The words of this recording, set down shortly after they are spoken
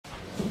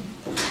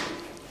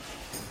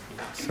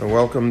So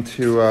welcome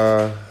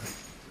to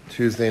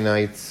Tuesday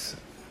night's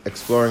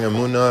Exploring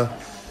Emunah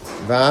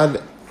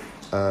VAD.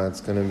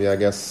 It's going to be, I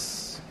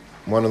guess,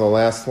 one of the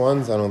last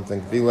ones. I don't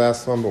think the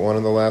last one, but one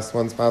of the last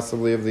ones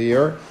possibly of the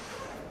year.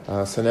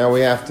 So now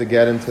we have to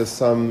get into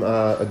some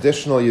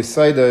additional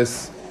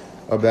Yesaidos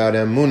about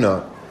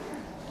Emunah.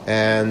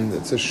 And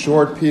it's a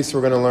short piece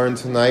we're going to learn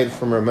tonight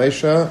from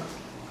Ramesha.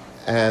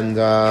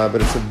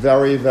 But it's a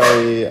very,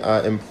 very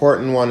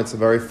important one. It's a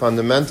very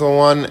fundamental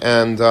one,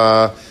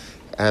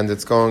 and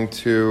it's going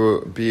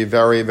to be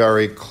very,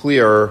 very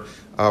clear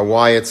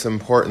why it's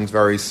important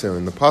very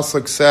soon. The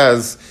pasuk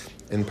says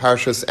in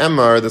Parshas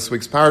Emor, this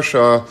week's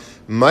parsha,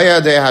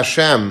 Mayadei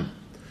Hashem.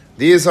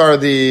 These are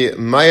the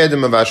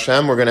Mayadim of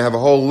Hashem. We're going to have a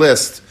whole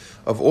list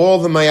of all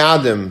the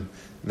Mayadim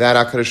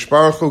that HaKadosh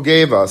Baruch Hu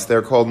gave us.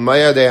 They're called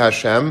Mayadei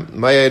Hashem.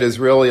 Mayad is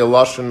really a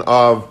lashon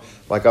of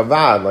like a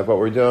vad, like what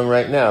we're doing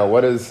right now.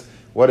 What is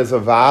a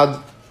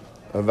vad?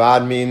 A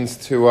vad means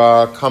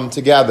to come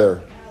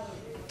together.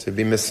 To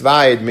be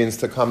misvayed means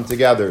to come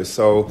together.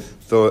 So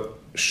the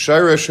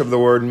shirish of the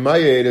word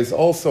mayed is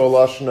also a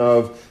lashon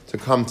of to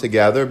come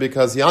together,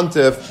 because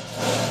Yantif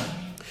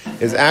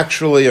is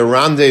actually a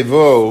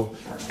rendezvous.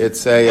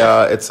 It's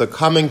a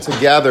coming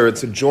together.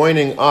 It's a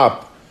joining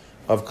up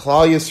of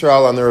Klal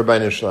Yisrael and the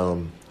Rebbeinu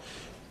Shalom.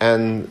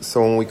 And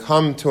so when we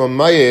come to a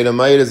mayed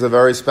is a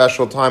very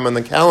special time on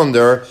the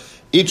calendar.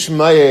 Each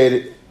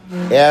mayed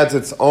adds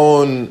its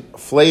own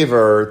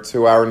flavor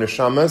to our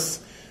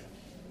neshamas.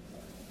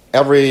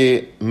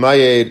 Every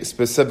mayed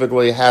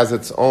specifically has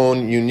its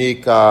own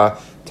unique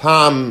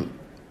tam.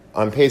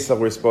 On Pesach,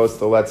 we're supposed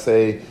to, let's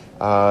say,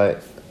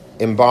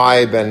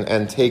 imbibe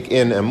and take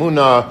in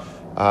emunah.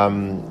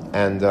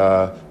 And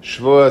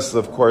Shavuos,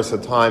 of course, a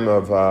time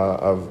of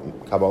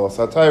Kabbalah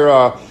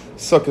Satira.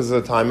 Sukkot is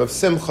a time of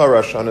Simcha.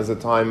 Rosh Hashanah is a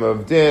time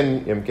of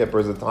Din. Yom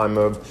Kippur is a time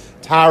of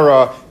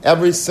Tara.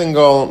 Every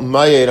single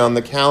mayed on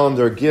the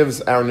calendar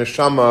gives our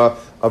neshama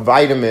a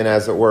vitamin,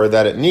 as it were,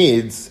 that it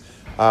needs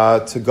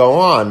to go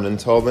on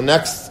until the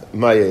next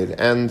mayed.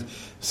 And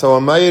so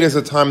a mayed is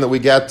a time that we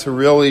get to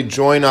really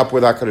join up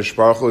with HaKadosh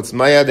Baruch Hu. It's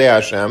Mayadei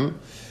Hashem.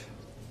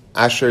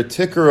 Asher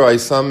Tikru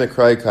Aisam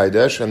Mikrai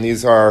Kaidesh, and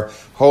these are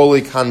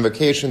holy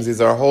convocations,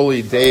 these are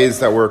holy days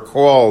that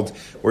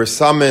we're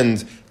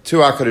summoned to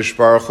HaKadosh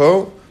Baruch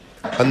Hu.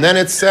 And then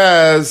it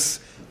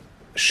says,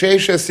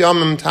 Sheishes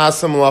Yamim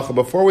Tasam Lacha.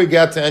 Before we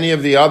get to any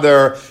of the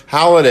other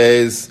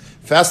holidays,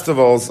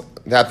 festivals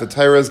that the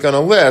Torah is going to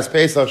list,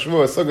 Pesach,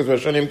 Shavuos, Sukkot,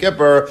 Rosh Hashanah, Yom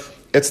Kippur,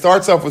 it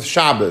starts off with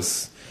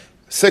Shabbos.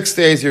 6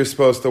 days you're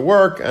supposed to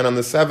work, and on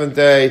the 7th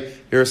day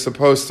you're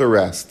supposed to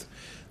rest.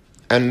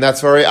 And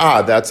that's very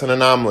odd. That's an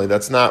anomaly.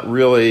 That's not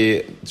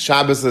really,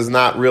 Shabbos is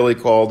not really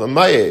called a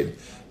mayed.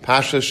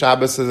 Pasha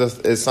Shabbos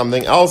is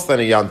something else than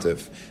a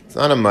yantif. It's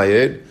not a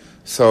mayed.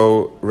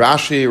 So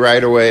Rashi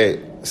right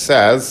away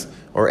says,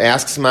 or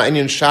asks,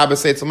 Ma'inyan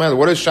Shabbos Eitzel Mayed.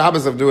 What does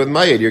Shabbos have to do with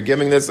mayed? You're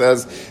giving this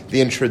as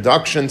the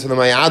introduction to the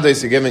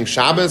mayades. You're giving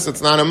Shabbos.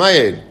 It's not a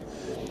mayed.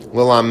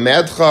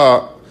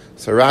 L'lamedcha.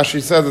 So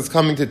Rashi says it's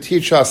coming to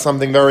teach us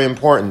something very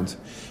important.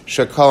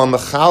 Shekal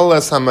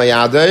mechales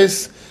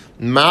hamayades.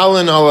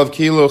 Malin olav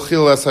kilo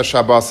chilas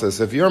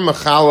hashabbasis. If you're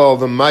mechalal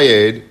the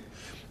mayed,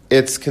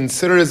 it's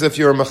considered as if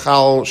you're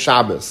mechal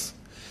Shabbos.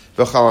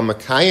 V'chala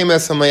mekayim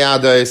es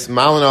hamayades.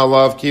 Malin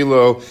olav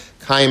kilo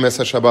kayim es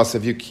hashabbos.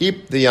 If you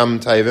keep the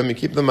yam tayvim, you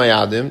keep the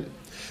mayadim,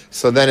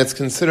 so then it's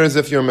considered as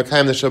if you're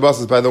mekayim the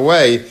shabbasis. By the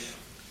way,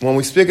 when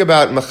we speak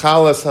about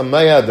mechalas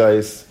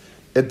hamayades,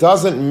 it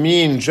doesn't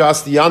mean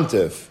just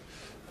yantif.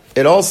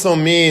 It also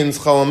means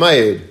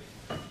chalamayid.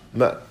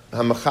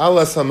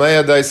 Hamachalas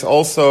hamayadais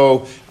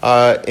also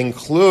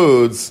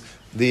includes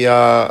the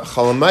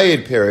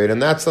chalamayid period,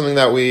 and that's something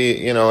that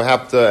we,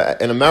 have to,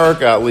 in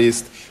America at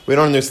least, we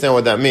don't understand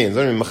what that means.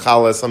 I don't mean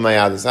machalas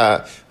hamayadais.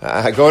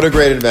 I go to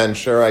Great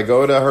Adventure, I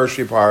go to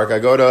Hershey Park, I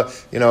go to,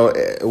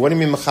 what do you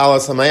mean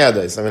machalas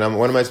hamayadais? I mean,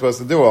 what am I supposed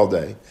to do all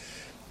day?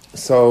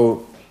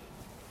 So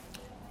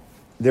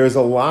there's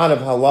a lot of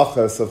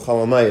halachas of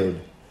chalamayid.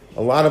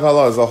 A lot of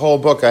halachas. There's a whole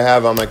book I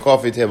have on my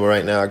coffee table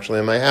right now, actually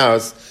in my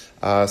house,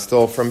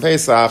 still from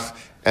Pesach,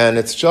 and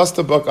it's just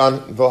a book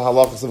on the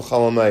halachas of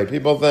chalamayid.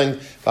 People think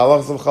the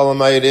halachas of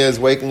chalamayid is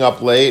waking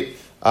up late,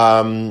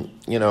 going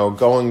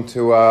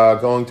to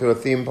a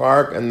theme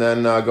park, and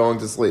then going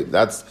to sleep.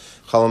 That's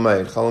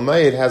chalamayid.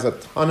 Chalamayid has a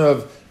ton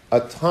of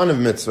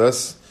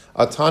mitzvahs,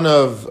 a ton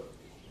of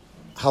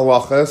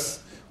halachas,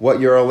 what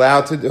you're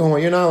allowed to do and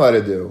what you're not allowed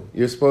to do.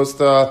 You're supposed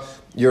to.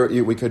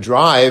 We could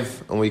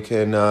drive, and we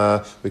can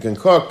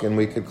cook, and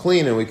we could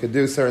clean, and we could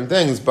do certain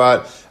things,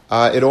 but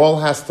it all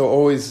has to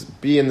always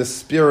be in the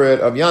spirit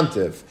of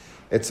yantiv.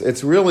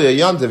 It's really a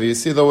yantiv. You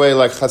see the way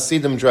like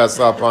Hasidim dress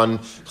up on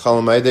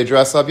Chalamayid, they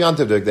dress up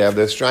yantiv. They have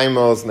their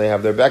streimels, and they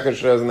have their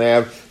bekashers, and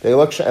it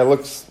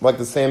looks like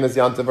the same as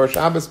yantiv or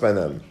Shabbos by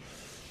them.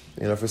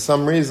 For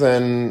some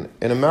reason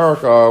in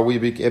America,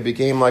 it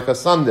became like a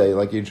Sunday.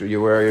 Like you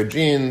wear your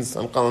jeans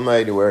on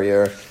Chalamayid, you wear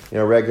your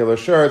regular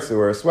shirts, you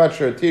wear a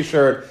sweatshirt,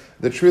 t-shirt.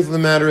 The truth of the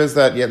matter is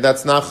that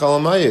that's not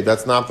Chalamayid.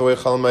 That's not the way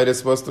Chalamayid is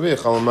supposed to be.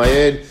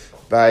 Chalamayid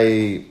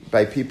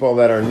by people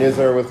that are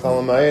nizar with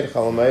Chol Hamoed.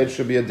 Chol Hamoed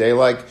should be a day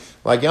like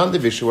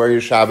Yantiv. You should wear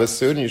your Shabbos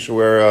suit, and you should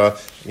wear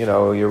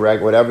your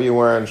whatever you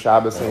wear on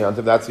Shabbos and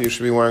Yantiv. That's what you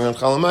should be wearing on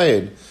Chol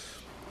Hamoed.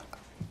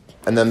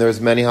 And then there's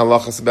many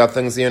halachas about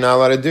things that you're not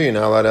allowed to do. You're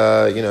not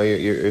allowed to,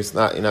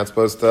 you're not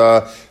supposed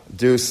to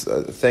do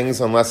things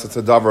unless it's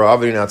a davar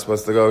of it. You're not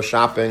supposed to go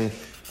shopping.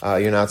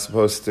 You're not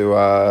supposed to,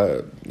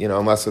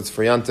 unless it's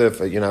for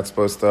Yantif, you're not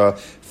supposed to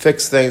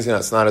fix things.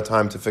 It's not a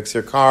time to fix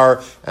your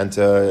car and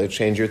to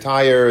change your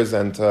tires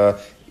and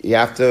you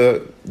have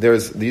to.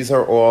 These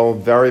are all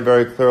very,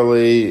 very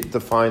clearly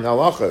defined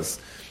halachas.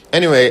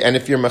 Anyway, and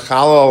if you're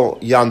mechalal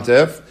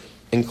Yantif,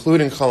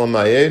 including Chol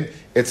Hamoed,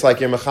 it's like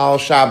you're mechalal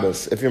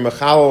Shabbos. If you're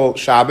mechalal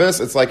Shabbos,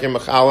 it's like you're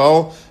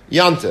mechalal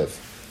Yantif.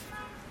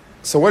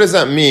 So what does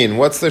that mean?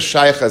 What's the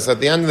shaychus?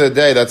 At the end of the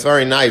day, that's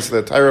very nice.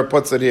 The Torah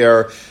puts it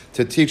here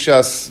to teach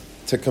us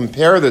to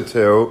compare the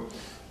two.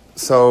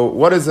 So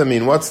what does it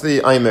mean? What's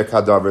the Aimek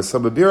Hadavar? So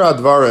B'bir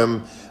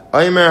Advarim,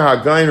 Aimer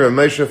Hagayin Rav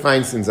Moshe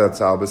Feinstein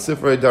Zatzal,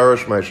 B'Sifrei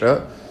Darash Moshe.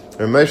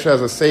 Rav Moshe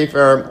has a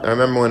sefer. I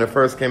remember when it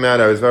first came out,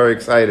 I was very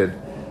excited.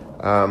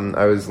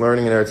 I was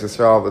learning in Eretz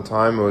Yisrael at the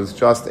time. It was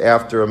just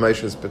after Rav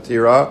Moshe's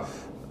Patira.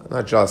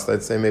 Not just,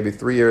 I'd say maybe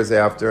 3 years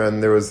after.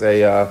 And there was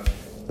a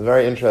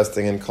very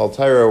interesting in Kol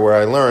Torah where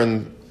I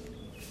learned.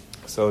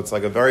 So it's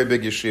like a very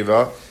big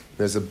yeshiva.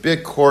 There's a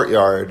big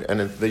courtyard, and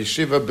the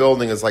yeshiva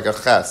building is like a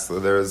ches. So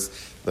there's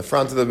the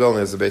front of the building,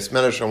 there's a beis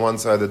medrash on one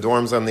side, the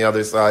dorms on the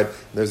other side.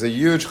 There's a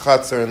huge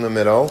chutzner in the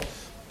middle.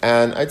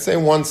 And I'd say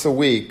once a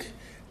week,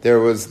 there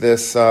was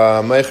this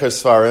Meicher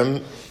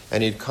Sfarim,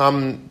 and he'd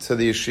come to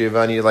the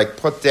yeshiva, and he'd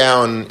put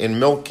down in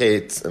milk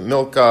crates,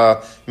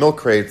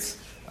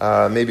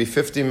 maybe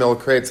 50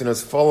 milk crates, and it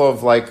was full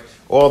of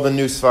all the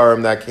new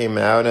Sfarim that came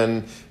out,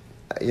 and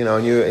you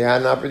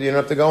had an opportunity. You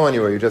don't have to go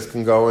anywhere. You just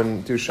can go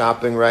and do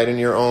shopping right in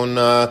your own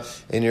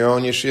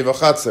yeshiva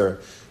chutzner.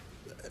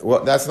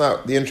 Well, that's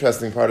not the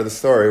interesting part of the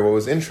story. What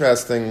was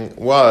interesting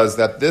was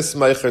that this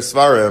Meicher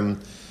Sfarim,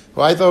 who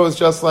I thought was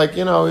just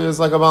he was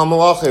like a Baal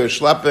Malach, he was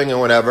schlepping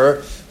and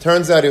whatever.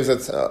 Turns out he was a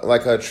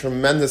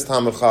tremendous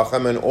Talmid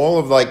Chacham, and all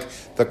of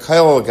the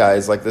Kail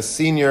guys, the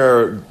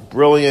senior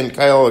brilliant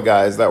Kail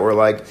guys that were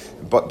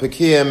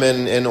Pekiim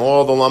in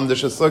all the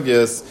Lamdish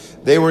Sugyas,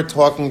 they were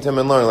talking to him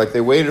and learning.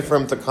 They waited for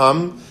him to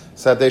come,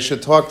 said they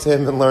should talk to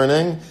him and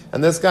learning.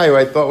 And this guy, who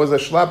I thought was a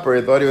schlepper,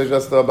 he thought he was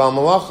just a Baal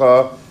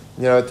Malacha,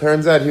 it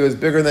turns out he was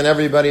bigger than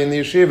everybody in the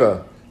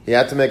yeshiva. He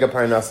had to make a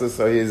parnasa,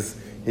 so he's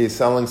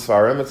selling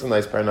svarim. It's a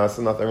nice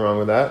parnasa, nothing wrong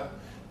with that.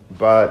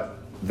 But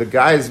the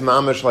guys,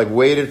 mamish,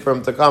 waited for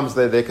him to come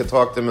so that they could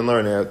talk to him and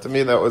learn. To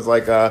me, that was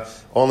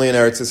only an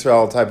Eretz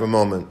Yisrael type of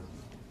moment.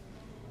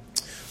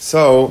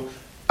 So,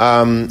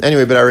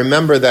 anyway, but I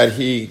remember that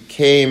he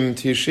came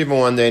to yeshiva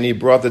one day and he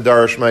brought the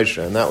Darash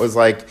Moshe, and that was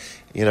I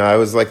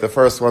was the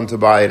first one to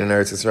buy it in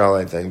Eretz Yisrael,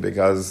 I think,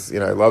 because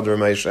I loved Rav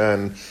Moshe,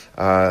 and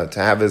to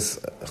have his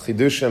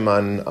chidushim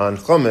on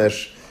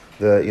Chumash,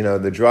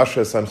 the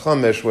drashas on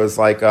Chumash was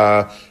an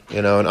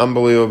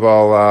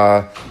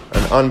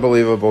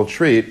unbelievable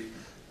treat.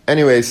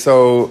 Anyway,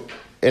 so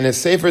in his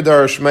Sefer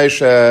Darash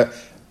Moshe,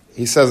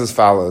 he says as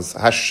follows: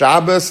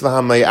 Hashabbos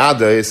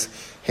v'hamayades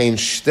hein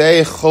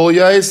shtei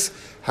cholyos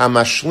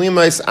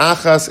hamashlimais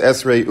achas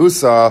esrei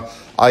usa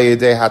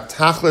ayidei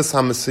hatachlis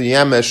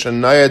hamesuyemesh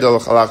shenayed al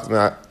chalach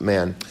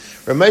man.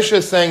 Rav Moshe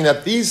is saying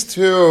that these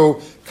two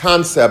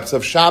concepts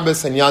of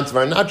Shabbos and Yantiv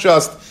are not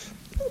just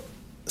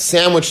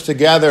sandwiched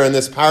together in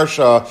this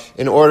parsha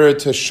in order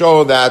to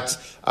show that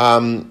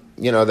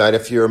that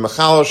if you're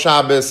Mechal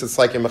Shabbos, it's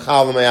like you're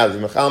Mechal Mayadis.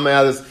 Mechal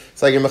Mayadis,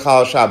 it's like you're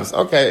Mechal Shabbos.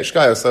 Okay,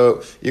 Shkaya,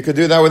 so you could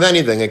do that with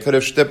anything. It could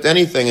have shipped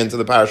anything into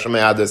the Parasha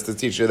Mayadis to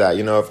teach you that.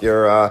 If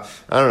you're,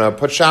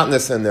 put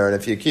Shatnez in there, and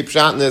if you keep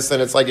Shatnez,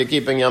 then it's like you're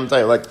keeping Yom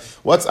Tov.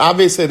 What's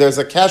obviously, there's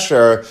a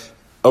kesher,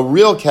 a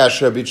real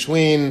kesher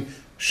between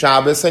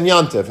Shabbos and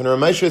Yantif. And Rav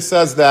Moshe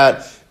says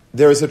that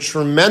there is a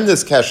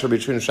tremendous kesher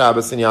between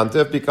Shabbos and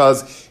Yantif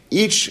because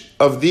each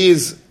of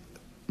these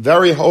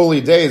very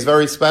holy days,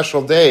 very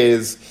special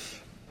days,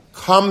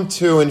 come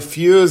to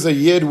infuse a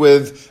yid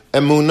with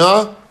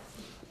emunah,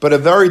 but a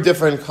very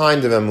different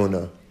kind of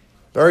emunah.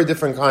 Very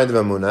different kind of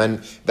emunah.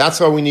 And that's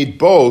why we need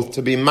both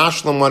to be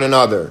mashlim one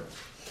another.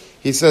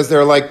 He says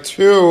they're like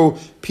two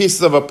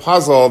pieces of a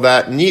puzzle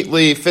that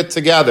neatly fit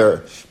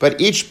together, but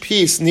each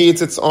piece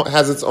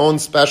has its own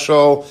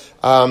special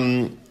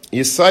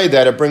yisai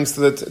that it brings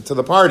to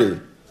the party.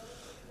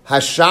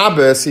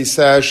 HaShabbos, he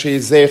says,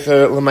 she's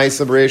zecher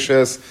l'maisa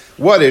b'reishis.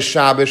 What is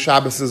Shabbos?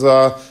 Shabbos is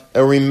a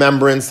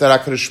remembrance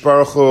that HaKadosh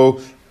Baruch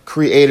Hu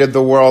created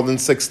the world in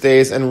 6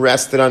 days and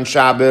rested on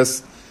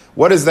Shabbos.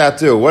 What does that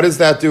do? What does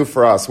that do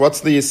for us?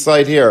 What's the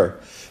yisait here?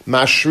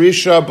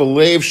 Mashrisha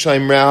b'leiv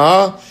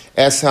shaimreha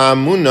es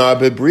ha'amuna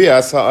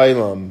b'brias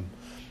ha'olam.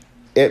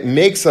 It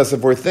makes us, if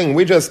we're thinking,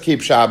 we just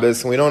keep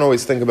Shabbos and we don't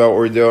always think about what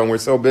we're doing. We're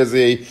so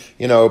busy,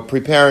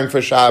 preparing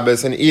for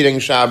Shabbos and eating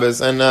Shabbos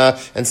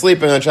and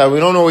sleeping on Shabbos. We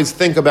don't always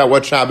think about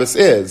what Shabbos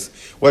is.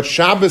 What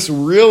Shabbos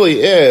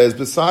really is,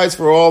 besides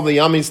for all the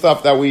yummy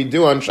stuff that we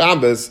do on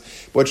Shabbos,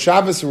 what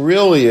Shabbos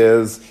really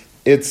is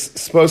it's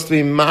supposed to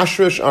be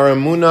mashrish our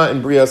emunah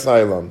in Brias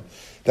Olam,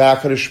 that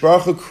HaKadosh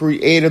Baruch Hu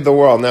created the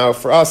world. Now,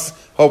 for us,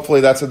 hopefully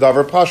that's a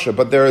davar pasha,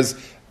 but there is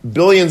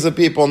billions of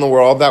people in the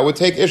world that would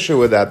take issue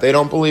with that. They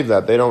don't believe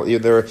that. They don't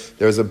either.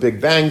 There's a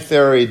Big Bang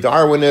theory,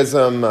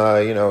 Darwinism.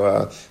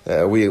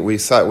 We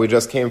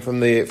just came from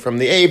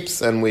the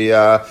apes, and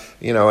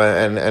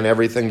and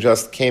everything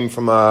just came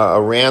from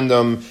a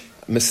random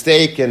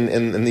mistake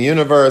in the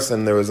universe,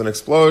 and there was an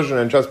explosion,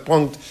 and just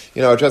punked.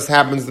 It just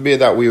happens to be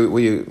that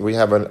we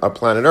have a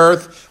planet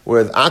Earth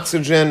with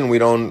oxygen.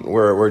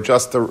 We're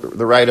just the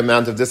right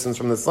amount of distance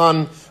from the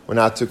sun. We're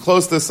not too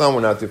close to the sun. We're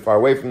not too far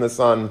away from the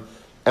sun.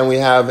 And we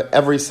have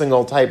every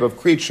single type of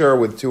creature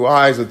with 2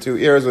 eyes, with 2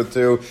 ears,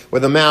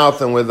 with a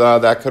mouth, and with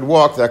that could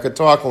walk, that could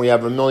talk. And we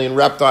have a million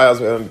reptiles,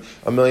 we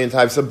have a million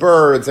types of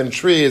birds and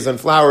trees and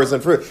flowers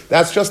and fruit.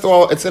 That's just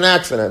all. It's an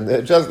accident.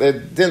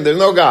 There's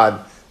no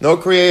God, no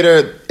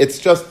creator. It's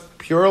just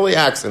purely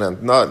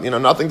accident.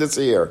 Nothing to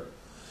see here.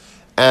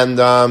 And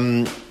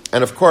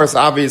of course,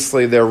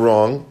 obviously, they're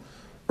wrong.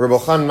 Reb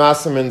Elchanan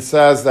Wasserman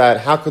says that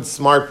how could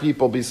smart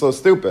people be so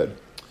stupid?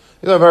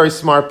 These are very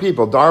smart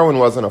people. Darwin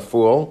wasn't a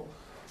fool.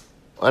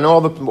 And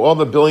all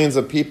the billions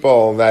of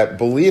people that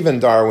believe in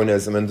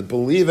Darwinism and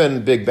believe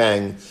in Big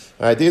Bang,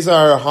 right? These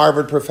are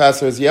Harvard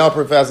professors, Yale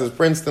professors,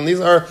 Princeton.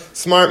 These are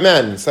smart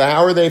men. So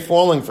how are they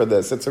falling for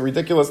this? It's a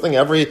ridiculous thing.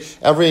 Every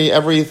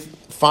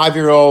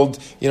 5-year-old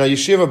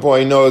yeshiva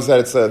boy knows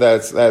that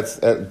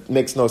that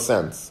makes no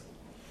sense.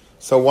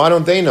 So why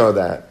don't they know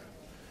that?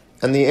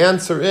 And the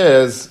answer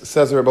is,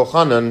 says Reb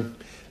Elchanan,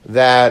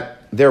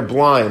 that they're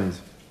blind.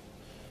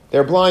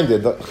 They're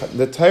blinded.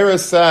 The Torah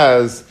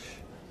says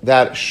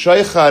that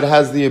sheichad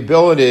has the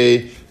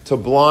ability to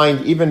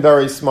blind even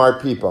very smart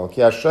people.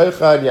 Even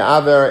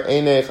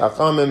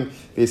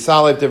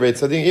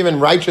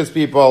righteous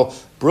people,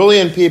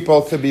 brilliant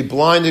people could be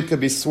blinded, could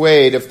be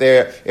swayed if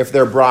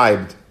they're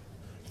bribed.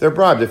 They're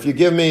bribed. If you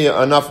give me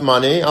enough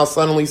money, I'll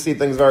suddenly see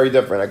things very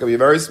different. I could be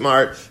very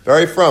smart,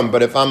 very frum,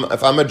 but if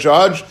I'm a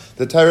judge,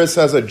 the Torah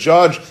says a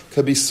judge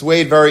could be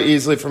swayed very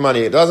easily for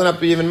money. It doesn't have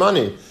to be even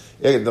money.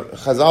 The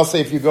Chazal say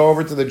if you go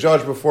over to the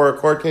judge before a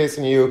court case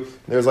and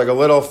there's like a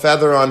little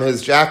feather on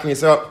his jacket and you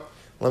say, oh,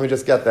 let me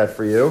just get that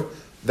for you,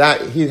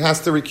 that he has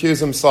to recuse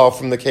himself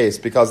from the case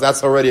because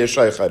that's already a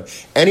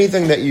sheichad.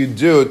 Anything that you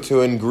do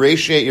to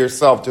ingratiate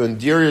yourself, to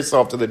endear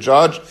yourself to the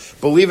judge,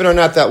 believe it or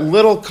not, that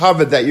little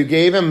covet that you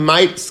gave him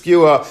might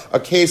skew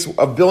a case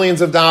of billions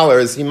of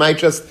dollars. He might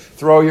just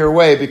throw your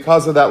way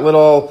because of that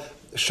little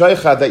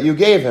sheichad that you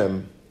gave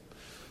him.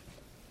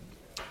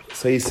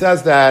 So he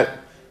says that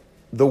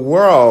the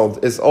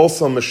world is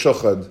also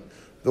meshuchad.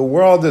 The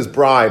world is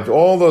bribed.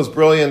 All those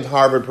brilliant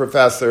Harvard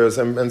professors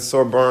and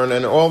Sorbonne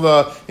and all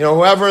the,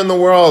 whoever in the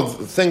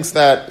world thinks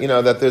that,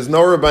 that there's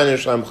no Rabbeinu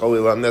Shalom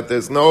Chalila and that there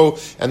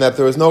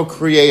is no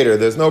creator,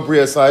 there's no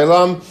Brias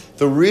Olam.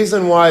 The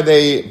reason why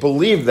they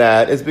believe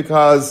that is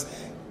because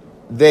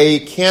they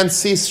can't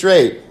see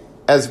straight.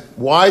 As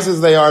wise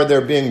as they are,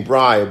 they're being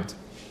bribed.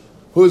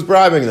 Who's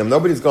bribing them?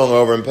 Nobody's going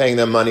over and paying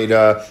them money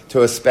to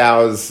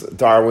espouse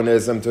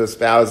Darwinism, to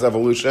espouse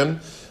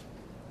evolution.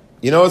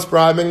 You know what's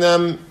bribing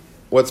them?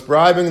 What's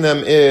bribing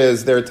them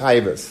is their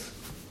taivas.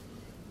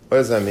 What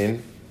does that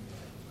mean?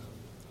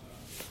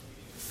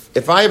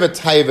 If I have a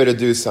taiva to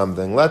do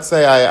something, let's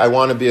say I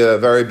want to be a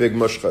very big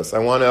mushchas. I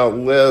want to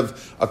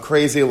live a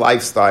crazy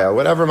lifestyle,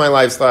 whatever my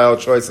lifestyle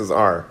choices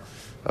are.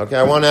 Okay,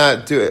 I want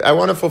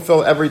to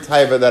fulfill every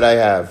taiva that I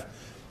have.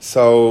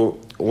 So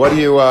what do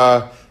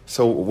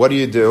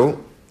you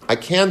do? I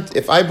can't.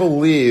 If I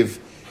believe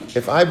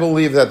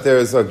that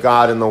there's a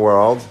God in the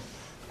world,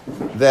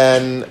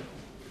 then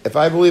if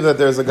I believe that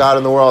there's a God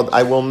in the world,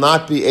 I will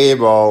not be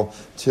able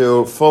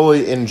to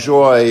fully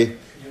enjoy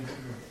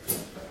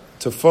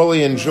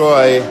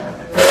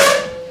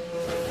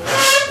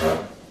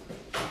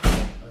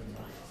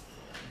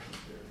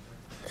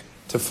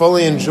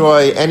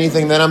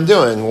anything that I'm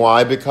doing.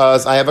 Why?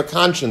 Because I have a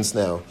conscience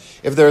now.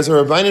 If there's a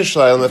Rabbeinu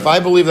Shalom, if I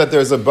believe that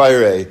there's a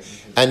Bayrei,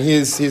 and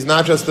he's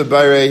not just the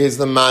Bayrei, he's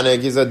the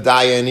Manig, he's a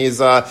Dayan, he's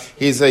a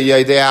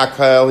Yadei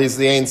Akal, he's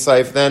the Ein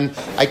Saif, then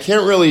I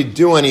can't really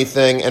do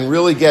anything and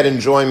really get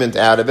enjoyment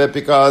out of it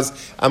because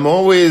I'm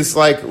always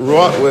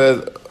fraught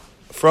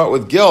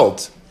with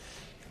guilt.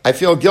 I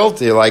feel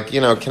guilty,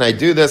 can I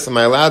do this? Am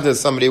I allowed? There's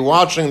somebody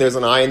watching, there's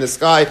an eye in the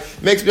sky.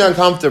 It makes me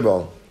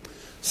uncomfortable.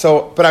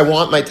 But I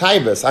want my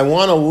taivas. I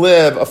want to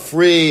live a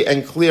free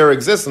and clear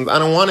existence. I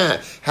don't want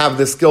to have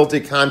this guilty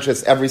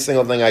conscience every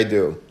single thing I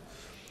do.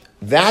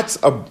 That's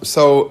a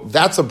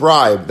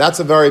bribe. That's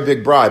a very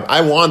big bribe.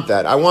 I want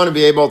that. I want to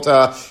be able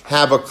to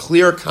have a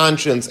clear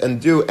conscience and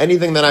do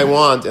anything that I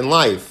want in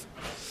life.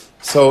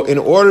 So in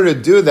order to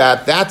do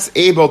that, that's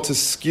able to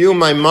skew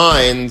my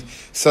mind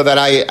so that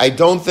I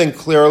don't think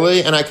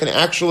clearly and I can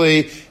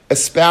actually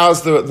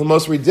espouse the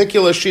most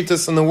ridiculous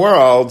shittas in the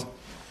world,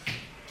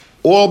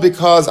 all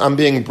because I'm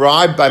being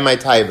bribed by my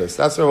taivas.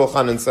 That's what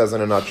Elchanan says in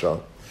a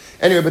nutshell.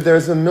 Anyway, but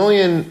there's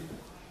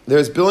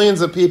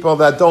billions of people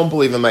that don't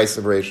believe in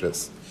Ma'asav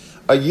Reishis.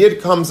 A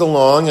Yid comes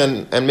along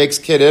and makes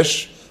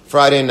Kiddush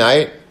Friday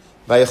night,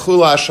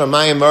 Vayechula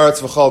Hashamayim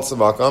Aretz V'chol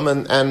Tzavakom,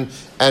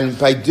 and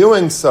by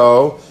doing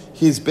so,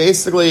 he's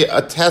basically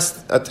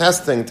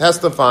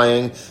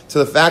testifying to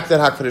the fact that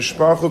HaKadosh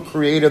Baruch Hu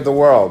created the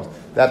world,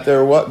 that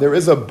there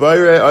is a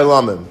Borei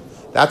Olamim.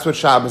 That's what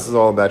Shabbos is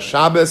all about.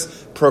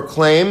 Shabbos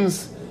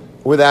proclaims,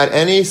 without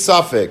any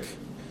suffix,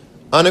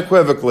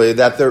 unequivocally,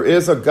 that there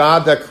is a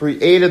God that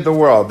created the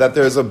world, that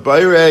there is a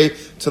Borei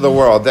to the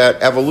world,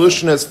 that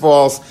evolution is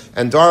false,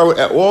 and Darwin,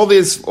 all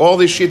these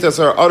shittas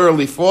are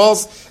utterly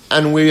false,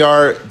 and we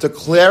are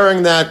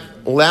declaring that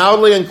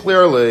loudly and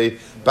clearly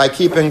by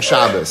keeping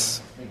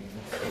Shabbos.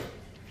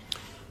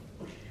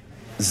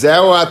 This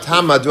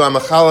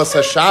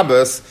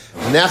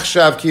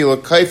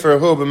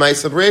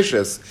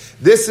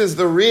is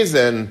the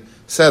reason,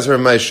 says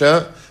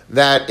Ramesha,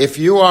 that if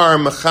you are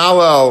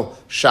Mechalel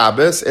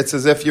Shabbos, it's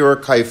as if you were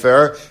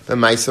Kaifer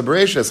b'Maisa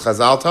Bereshis.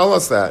 Chazal tell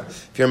us that.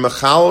 If you're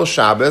Mechalel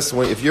Shabbos,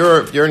 if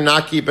you're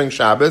not keeping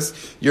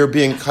Shabbos, you're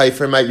being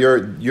Kaifer,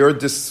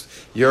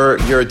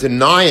 you're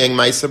denying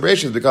Maisa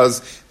Bereshis,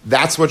 because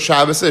that's what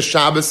Shabbos is.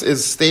 Shabbos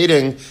is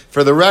stating,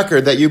 for the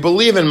record, that you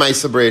believe in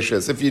Maisa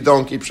Bereshis. If you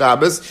don't keep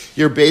Shabbos,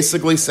 you're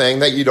basically saying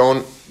that you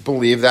don't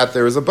believe that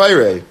there is a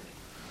Bayrei.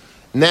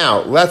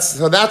 Now,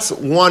 so that's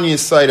one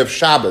yesod of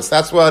Shabbos.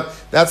 That's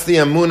the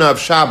Amunah of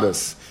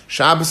Shabbos.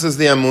 Shabbos is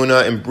the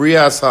Amunah in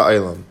Brias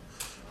Ha'olam.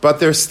 But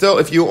there's still,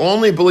 if you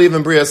only believe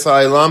in Brias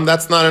Ha'olam,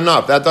 that's not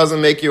enough. That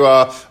doesn't make you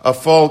a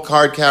full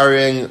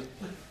card-carrying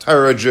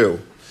Torah Jew.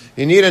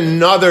 You need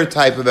another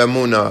type of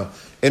Amunah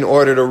in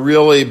order to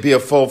really be a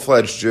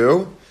full-fledged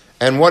Jew.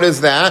 And what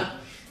is that?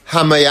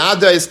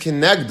 Hamayada is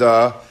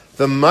Kinegda,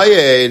 the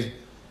Mayed,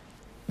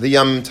 the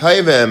Yom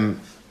Tovim,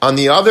 on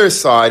the other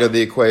side of the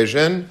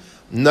equation,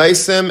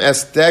 Naisim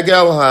es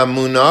degel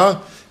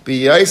ha'amunah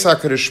b'yais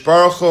HaKadosh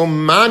Baruch Hu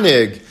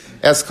manig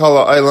es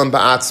kol ha'olam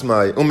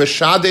ba'atzmai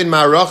u'meshadin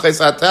ma'roches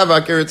ha'teva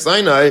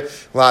k'ritzaynai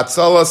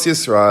la'atzalas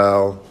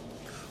Yisrael.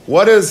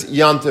 What does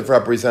Yontif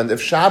represent?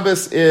 If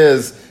Shabbos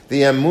is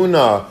the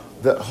Amunah,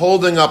 the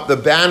holding up the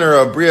banner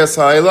of Brias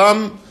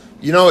Ha'olam,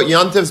 you know what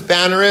Yontif's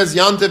banner is?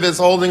 Yontif is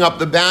holding up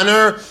the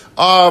banner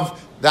of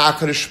the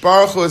HaKadosh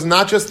Baruch Hu is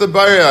not just the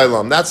Borei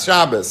Olam, that's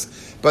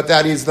Shabbos, but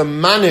that he's the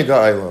Manig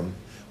Ha'olam.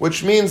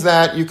 Which means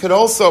that you could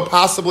also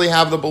possibly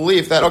have the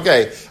belief that,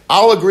 okay,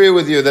 I'll agree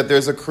with you that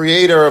there's a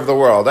creator of the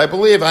world. I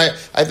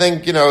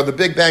think, the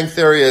Big Bang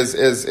Theory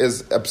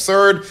is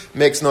absurd,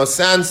 makes no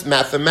sense,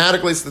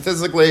 mathematically,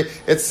 statistically,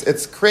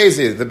 it's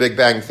crazy, the Big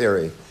Bang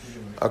Theory.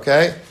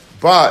 Okay?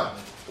 But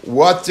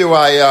what do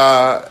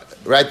I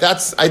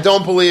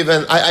don't believe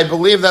in, I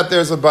believe that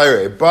there's a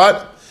Borei,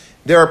 but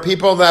there are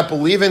people that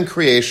believe in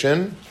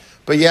creation,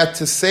 but yet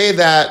to say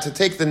that, to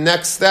take the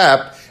next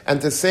step, and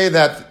to say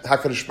that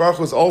HaKadosh Baruch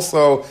Hu is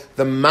also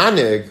the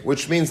manig,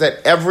 which means that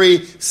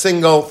every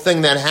single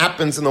thing that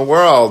happens in the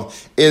world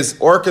is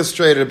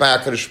orchestrated by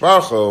HaKadosh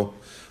Baruch Hu,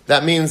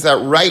 that means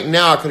that right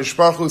now HaKadosh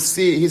Baruch Hu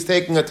he's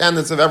taking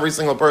attendance of every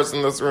single person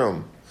in this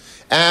room.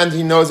 And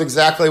he knows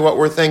exactly what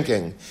we're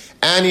thinking.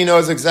 And he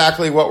knows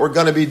exactly what we're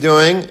going to be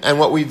doing and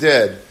what we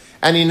did.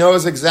 And he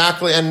knows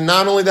exactly, and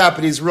not only that,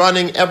 but he's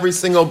running every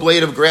single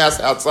blade of grass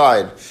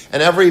outside,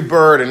 and every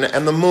bird,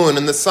 and the moon,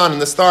 and the sun, and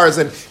the stars,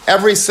 and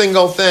every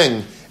single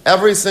thing.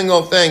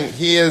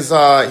 He's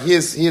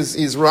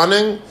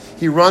running.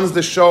 He runs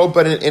the show,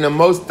 but in a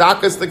most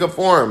dakistic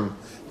form,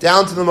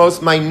 down to the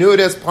most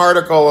minutest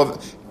particle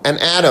of an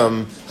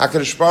atom.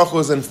 HaKadosh Baruch Hu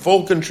is in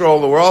full control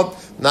of the world.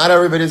 Not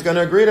everybody's going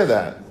to agree to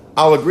that.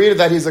 I'll agree to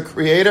that he's a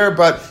creator,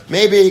 but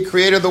maybe he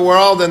created the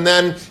world and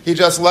then he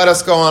just let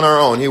us go on our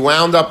own. He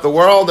wound up the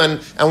world and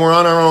we're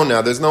on our own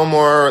now. There's no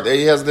more,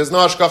 there's no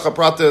Ashkacha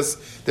Pratis,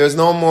 there's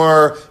no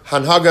more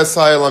Hanhaga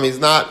Sa'ilam, he's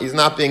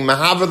not being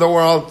Mahava the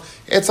world,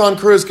 it's on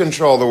cruise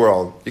control the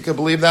world. You could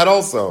believe that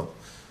also.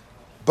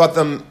 But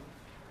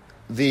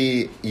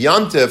the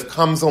Yontif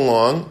comes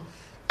along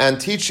and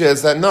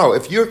teaches that no,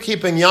 if you're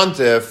keeping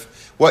Yontif,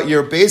 what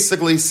you're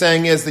basically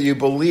saying is that you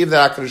believe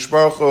that HaKadosh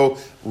Baruch Hu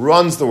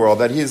runs the world,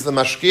 that he is the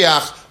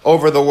mashkiach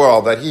over the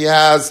world, that he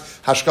has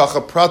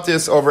hashkacha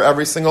pratis over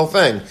every single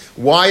thing.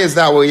 Why is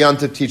that what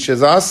Yontif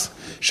teaches us?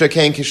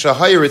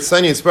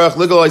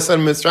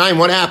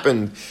 What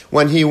happened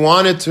when he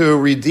wanted to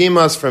redeem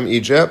us from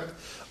Egypt?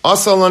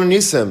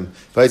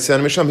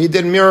 He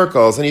did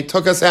miracles and he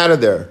took us out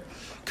of there.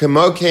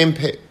 Kemo came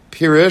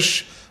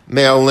pirish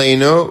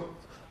me'aleinu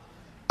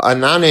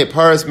Anane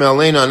paras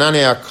me'aleinu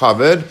anane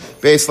akaved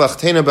beis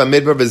lachtena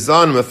b'midbar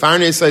b'zan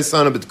mefarnei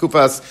saisana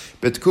b'tkufas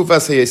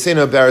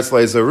hayesena beretz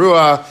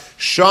le'zerua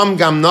sham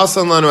gam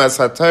nasan lanu as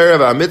hatayra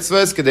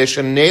v'amitzvahs kedei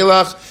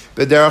shenelach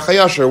b'derech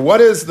hayasher. What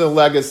is the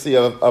legacy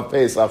of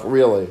Pesach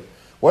really?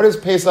 What is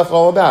Pesach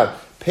all about?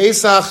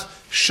 Pesach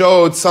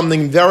showed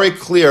something very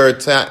clear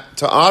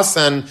to us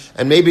and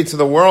maybe to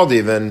the world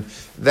even,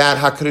 that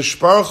HaKadosh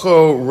Baruch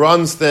Hu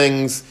runs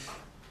things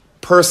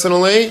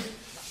personally,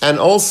 and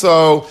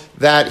also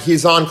that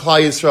he's on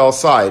Klal Yisrael's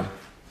side.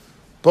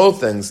 Both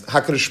things.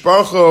 HaKadosh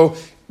Baruch Hu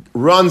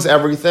runs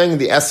everything,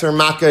 the Eser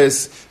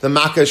Makkos, the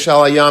Makkos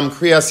Shel Hayam,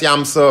 Kriyas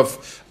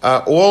Yamsuf,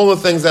 all the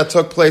things that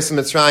took place in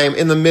Mitzrayim,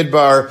 in the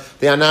Midbar,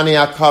 the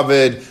Anania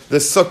Kavod, the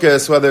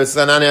Sukkos, whether it's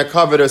Anania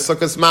Kavod or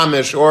Sukkos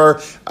Mamish,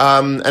 or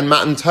and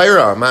Matan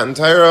Torah. Matan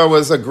Torah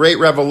was a great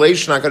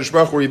revelation. HaKadosh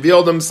Baruch Hu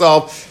revealed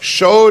himself,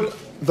 showed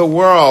the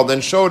world,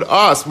 and showed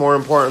us, more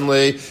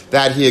importantly,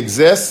 that he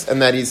exists,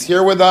 and that he's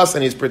here with us,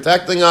 and he's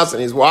protecting us,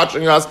 and he's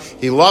watching us,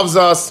 he loves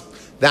us.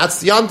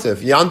 That's Yantif.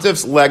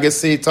 Yantif's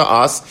legacy to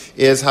us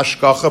is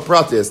Hashkacha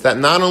Pratis, that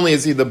not only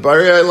is he the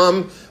Bari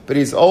Olam, but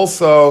he's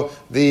also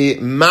the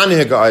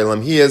Manhig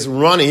Olam. He is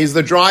running, he's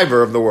the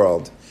driver of the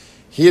world.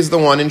 He is the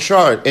one in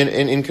charge,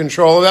 in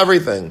control of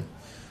everything.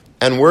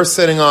 And we're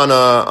sitting on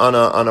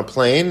a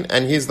plane,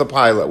 and he's the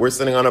pilot. We're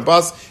sitting on a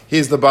bus,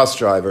 he's the bus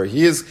driver.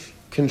 He is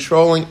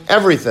controlling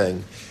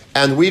everything.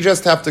 And we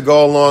just have to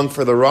go along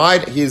for the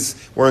ride.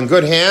 We're in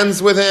good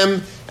hands with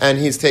him, and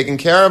he's taking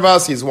care of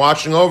us, he's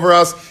watching over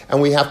us,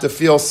 and we have to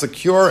feel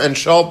secure and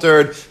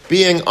sheltered,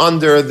 being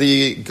under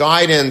the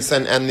guidance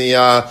and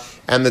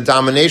the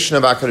domination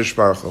of HaKadosh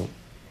Baruch Hu.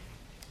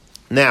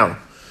 Now,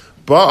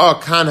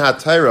 Ba'a Kan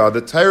HaTorah,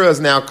 the Torah is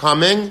now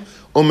coming,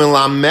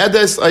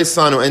 Umilamedes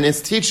Aisanu, and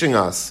it's teaching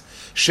us,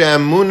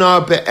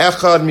 She'emuna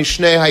be'echad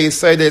mishnei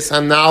hayisedes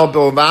hanal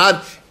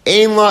bilvad,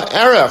 ein la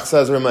erech,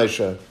 says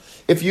Ramesha.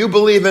 If you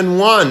believe in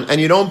one and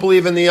you don't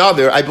believe in the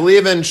other, I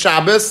believe in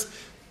Shabbos,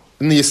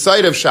 in the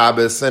site of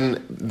Shabbos and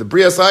the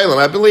Brias Olam,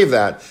 I believe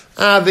that.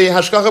 The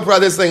Hashkacha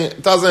Pratis thing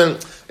it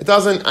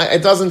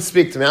doesn't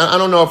speak to me. I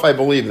don't know if I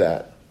believe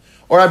that.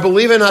 Or I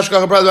believe in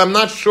Hashkacha Pratis, but I'm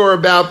not sure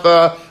about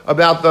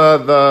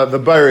the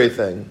Bari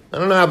thing. I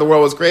don't know how the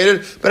world was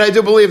created, but I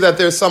do believe that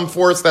there's some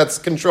force that's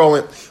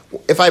controlling.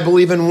 If I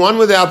believe in one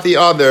without the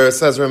other,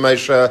 says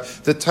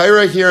Ramesha, the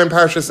Torah here in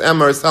Parshas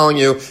Emor is telling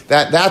you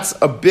that that's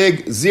a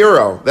big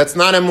zero. That's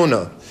not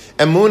Emunah.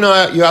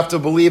 Emunah, you have to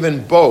believe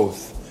in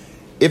both.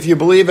 If you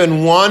believe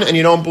in one and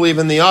you don't believe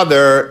in the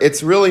other,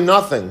 it's really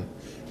nothing.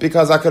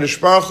 Because HaKadosh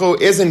Baruch Hu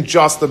isn't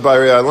just a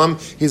Bari Olam,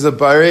 he's a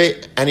Bari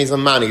and he's a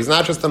Manig. He's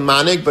not just a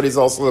Manig, but he's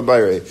also a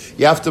Bari.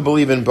 You have to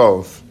believe in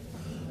both.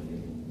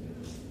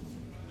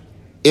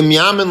 Let's say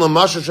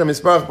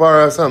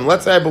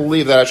I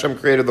believe that Hashem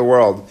created the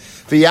world.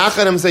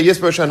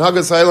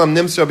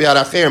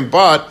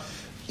 But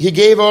he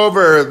gave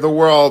over the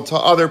world to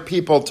other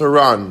people to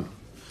run.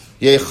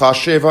 He's going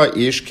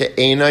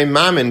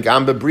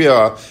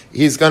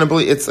to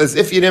believe, it's as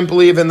if you didn't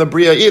believe in the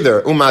Bria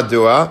either.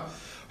 Umadua.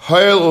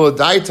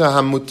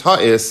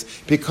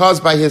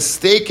 Because by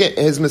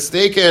his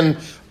mistaken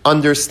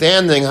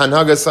understanding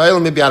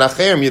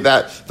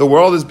that the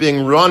world is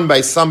being run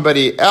by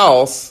somebody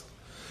else,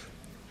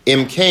 I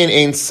don't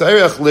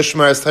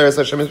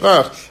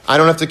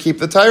have to keep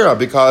the Torah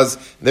because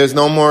there's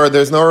no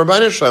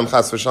Rabbeinu Shalom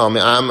Chas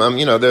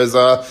v'Shalom. There's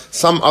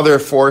some other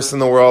force in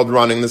the world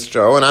running this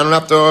show, and I don't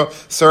have to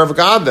serve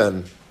God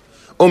then.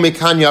 I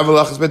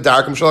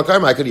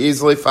could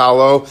easily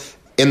follow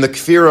in the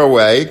Kfira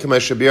way, if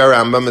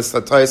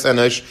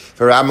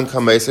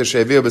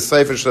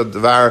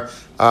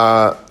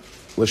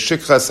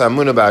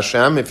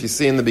you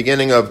see in the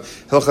beginning of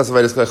Hilchas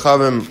Avodas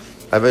Kochavim,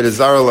 Avodah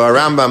Zarah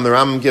Rambam, the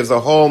Rambam gives a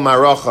whole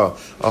maracha,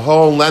 a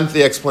whole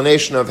lengthy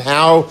explanation of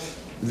how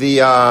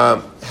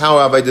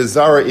Avodah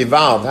Zarah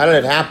evolved. How did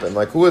it happen?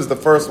 Like, who was the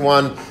first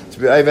one to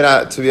be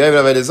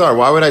Avodah Zarah?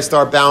 Why would I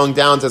start bowing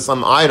down to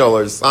some idol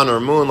or sun or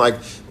moon? Like,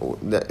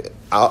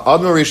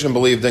 Admon Rishon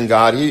believed in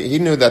God. He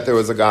knew that there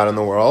was a God in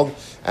the world,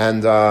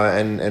 and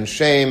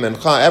Shem and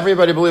Chai,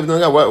 everybody believed in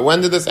God. When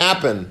did this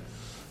happen?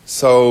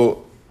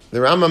 So the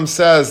Rambam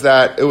says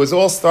that it was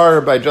all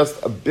started by just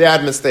a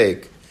bad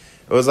mistake.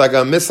 It was like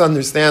a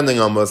misunderstanding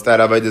almost that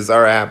Avodah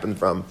Zarah happened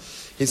from.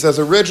 He says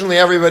originally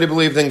everybody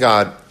believed in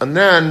God, and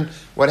then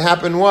what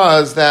happened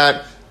was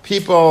that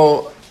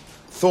people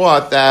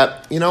thought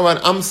that, you know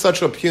what, I'm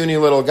such a puny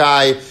little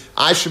guy,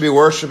 I should be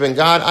worshiping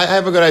God. I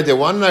have a good idea.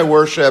 Why don't I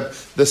worship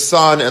the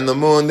sun and the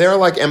moon? They're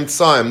like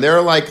emtsaim.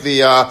 They're like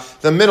the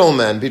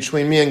middlemen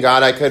between me and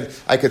God. I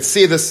could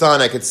see the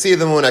sun. I could see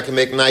the moon. I can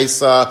make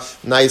nice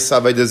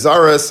Avodah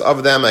Zarahs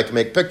of them. I can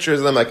make pictures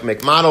of them. I can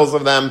make models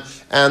of them,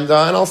 and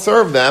I'll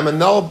serve them,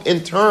 and they'll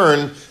in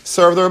turn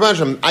serve the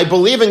Rebbeinu. I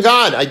believe in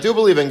God. I do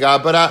believe in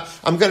God, but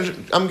I'm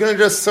gonna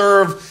just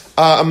serve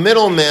a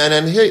middleman,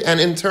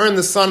 and in turn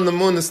the sun, the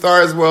moon, the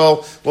stars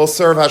will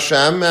serve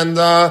Hashem, and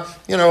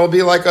it'll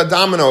be like a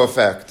domino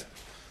effect.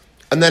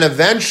 And then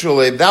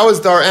eventually, that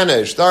was Dar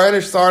Enish. Dar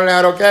Enish started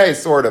out okay,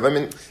 sort of. I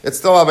mean, it's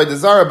still Avodah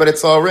Zarah, but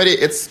it's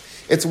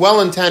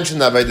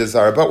well-intentioned Avodah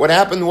Zarah. But what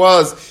happened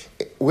was,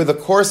 with the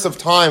course of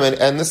time,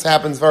 and this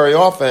happens very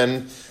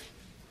often,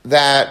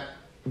 that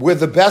with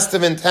the best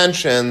of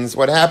intentions,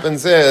 what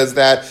happens is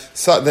that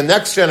the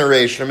next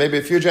generation, or maybe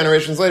a few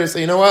generations later,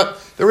 say, you know what?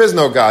 There is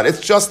no God. It's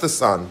just the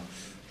sun.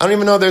 I don't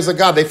even know there's a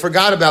God. They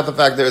forgot about the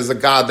fact there is a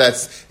God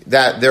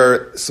that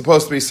they're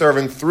supposed to be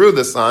serving through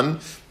the sun,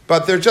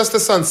 but they're just the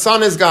sun.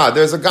 Sun is God.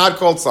 There's a God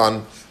called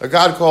sun, a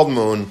God called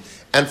moon,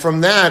 and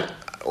from that,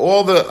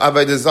 all the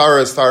Avodah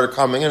Zarah started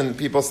coming in, and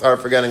people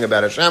started forgetting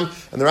about Hashem.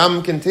 And the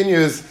Rambam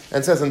continues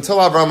and says, until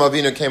Avraham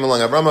Avinu came along,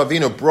 Avraham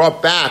Avinu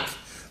brought back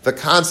the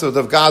concept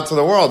of God to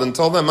the world.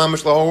 Until then,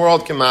 mamish, the whole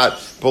world came out,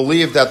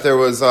 believed that there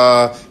was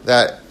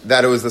that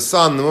it was the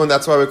sun, the moon.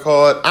 That's why we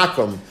call it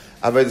Akum.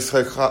 It's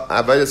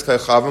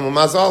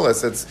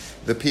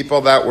the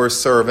people that were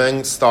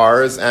serving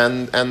stars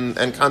and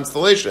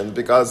constellations,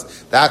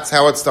 because that's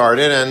how it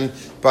started.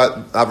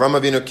 But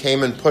Avraham Avinu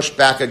came and pushed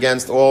back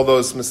against all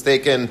those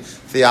mistaken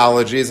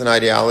theologies and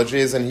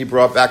ideologies, and he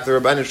brought back the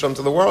Rebbeinu Shalom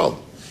to the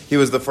world. He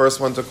was the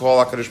first one to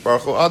call HaKadosh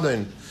Baruch Hu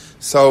Adon.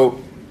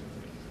 So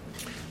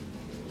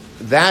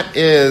that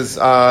is,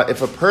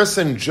 if a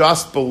person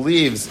just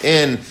believes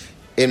in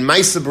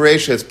Maisa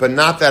Bereshis, but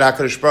not that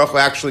HaKadosh Baruch Hu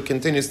actually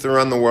continues to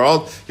run the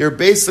world, you're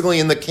basically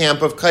in the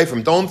camp of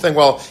Kaifrim. Don't think,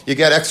 well, you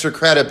get extra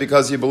credit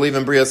because you believe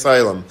in Bria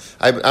Salem.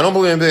 I don't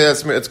believe in Bria.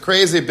 It's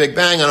crazy, Big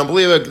Bang. I don't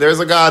believe it. There's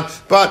a God.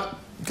 But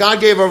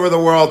God gave over the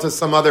world to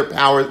some other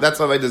power. That's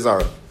Avodah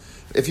Zarah.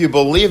 If you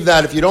believe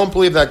that, if you don't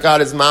believe that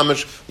God is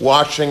mamish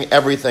watching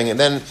everything, and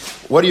then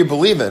what do you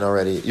believe in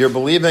already? You're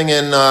believing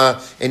in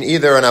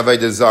either an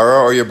Avodah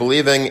Zarah or you're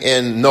believing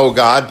in no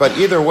God, but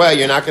either way,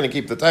 you're not going to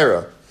keep the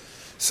Torah.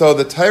 So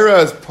the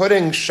Torah is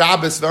putting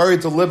Shabbos very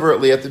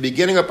deliberately at the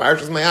beginning of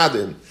Parashas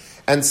Mayadim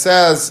and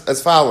says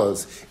as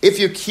follows: if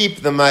you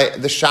keep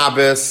the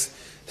Shabbos,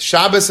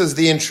 Shabbos is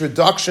the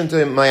introduction to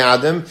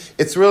Mayadim.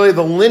 It's really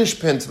the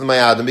linchpin to the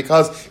Mayadim,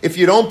 because if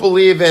you don't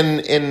believe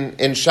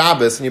in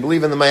Shabbos and you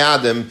believe in the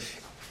Mayadim,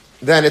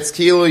 then it's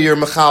kilu you're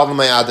mechal the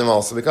Mayadim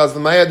also, because the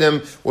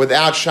Mayadim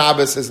without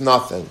Shabbos is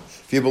nothing.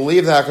 If you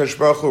believe that HaKadosh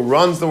Baruch Hu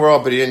runs the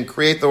world but he didn't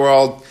create the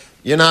world,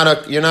 you're not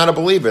a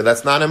believer.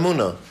 That's not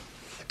emunah.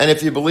 And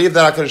if you believe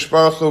that HaKadosh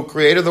Baruch Hu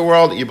created the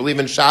world, you believe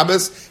in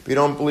Shabbos, if you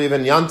don't believe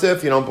in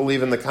Yantif, you don't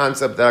believe in the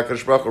concept that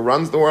HaKadosh Baruch Hu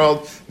runs the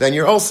world, then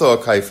you're also a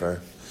kaifer.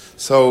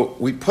 So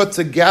we put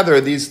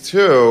together these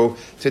two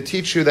to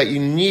teach you that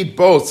you need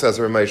both, says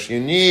Ramesh. You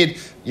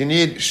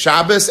need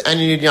Shabbos and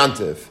you need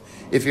Yantiv.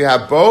 If you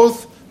have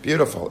both,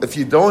 beautiful. If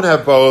you don't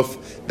have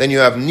both, then you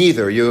have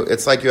neither.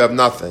 It's like you have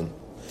nothing.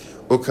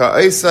 You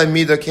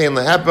believe that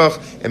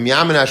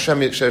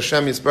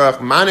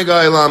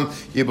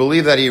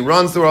he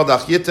runs the world.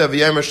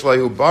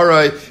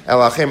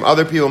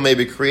 Other people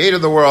maybe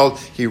created the world.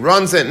 He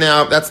runs it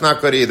now. That's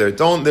not good either.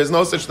 There's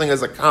no such thing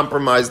as a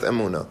compromised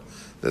emunah.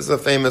 This is a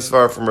famous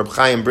verse from Reb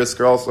Chaim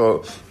Brisker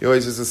also. He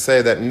always used to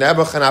say that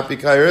Nebuch Hanapi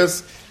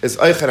Kairis is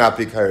Eich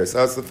Hanapi Kairis.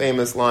 That's the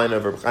famous line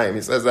of Reb Chaim.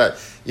 He says that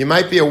you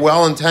might be a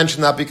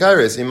well-intentioned Hanapi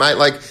Kairis. You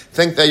might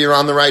think that you're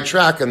on the right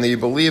track and that you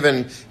believe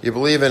in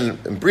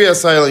Bria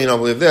Sayla, you don't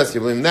believe this,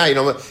 you believe in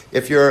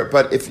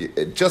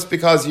that, just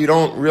because you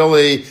don't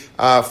really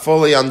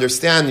fully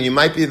understand, you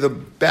might be the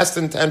best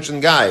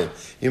intentioned guy.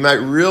 You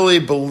might really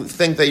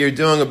think that you're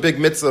doing a big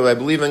mitzvah by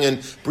believing in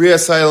Bria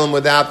Salem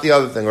without the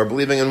other thing, or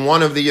believing in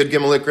one of the Yud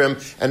Gimel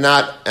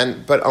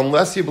Ikrim but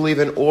unless you believe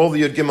in all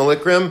the Yud Gimel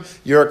Ikrim,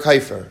 you're a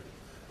kaifer.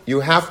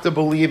 You have to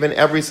believe in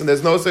every sin.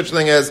 There's no such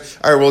thing as,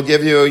 all right, we'll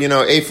give you,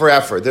 A for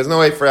effort. There's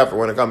no A for effort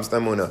when it comes to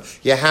Emunah.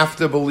 You have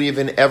to believe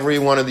in every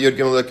one of the Yud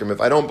Gimel Ikrim.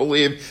 If I don't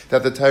believe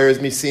that the Torah is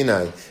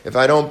Misinai, if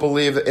I don't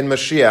believe in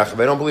Mashiach, if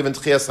I don't believe in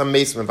Tchias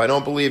HaMesim, if I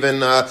don't believe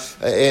in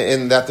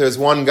that there's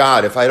one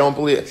God, if I don't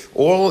believe,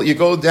 you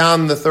go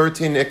down the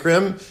 13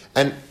 Ikrim,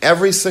 and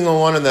every single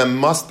one of them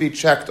must be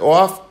checked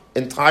off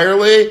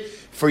entirely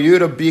for you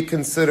to be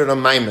considered a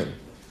Maimon.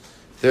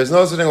 There's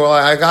no such thing, well,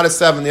 I got a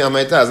 70 on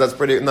my test. That's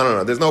pretty...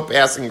 No. There's no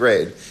passing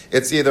grade.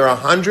 It's either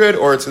 100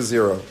 or it's a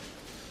 0.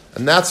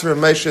 And that's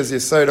Ramesh's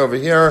Yesod over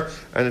here,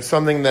 and it's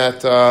something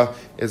that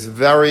is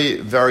very,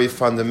 very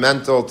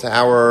fundamental to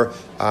our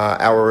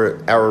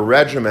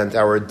regiment,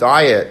 our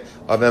diet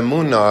of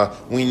Emunah.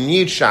 We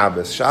need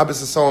Shabbos.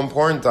 Shabbos is so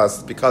important to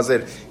us because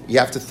you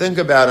have to think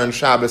about on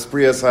Shabbos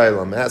Bria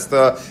Salem.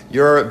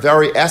 Your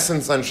very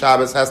essence on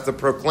Shabbos has to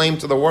proclaim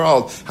to the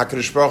world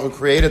HaKadosh Baruch Hu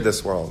created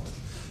this world.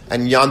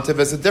 And Yantiv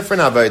is a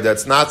different avodah.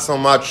 It's not so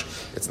much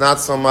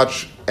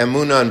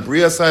Emunah and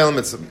Bria Salem.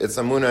 It's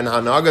Emunah and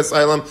Hanaga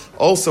Salem.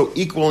 Also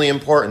equally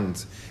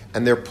important.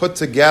 And they're put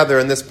together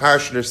in this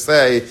parsha to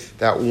say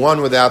that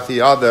one without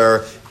the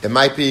other. It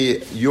might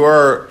be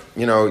you're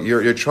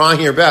trying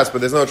your best,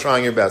 but there's no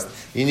trying your best.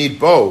 You need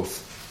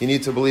both. You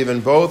need to believe in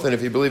both. And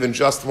if you believe in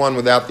just one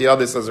without the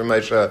other, says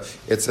Ramesha,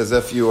 it's as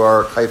if you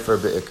are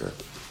kaifer be'ikr.